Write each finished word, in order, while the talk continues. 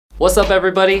What's up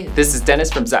everybody? This is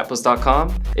Dennis from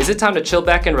Zappos.com. Is it time to chill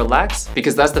back and relax?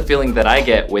 Because that's the feeling that I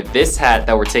get with this hat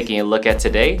that we're taking a look at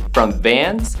today from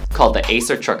Vans called the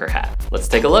Acer trucker hat. Let's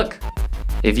take a look.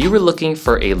 If you were looking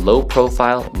for a low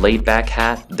profile, laid back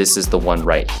hat, this is the one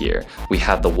right here. We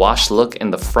have the wash look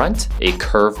in the front, a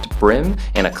curved brim,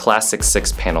 and a classic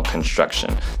 6-panel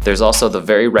construction. There's also the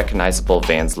very recognizable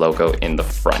Vans logo in the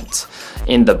front.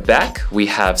 In the back, we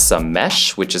have some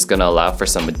mesh, which is gonna allow for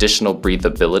some additional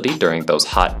breathability during those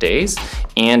hot days,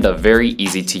 and a very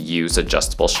easy to use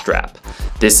adjustable strap.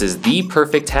 This is the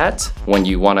perfect hat when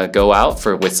you wanna go out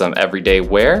with some everyday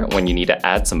wear when you need to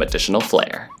add some additional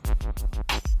flair.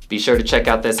 Be sure to check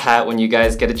out this hat when you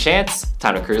guys get a chance.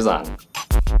 Time to cruise on.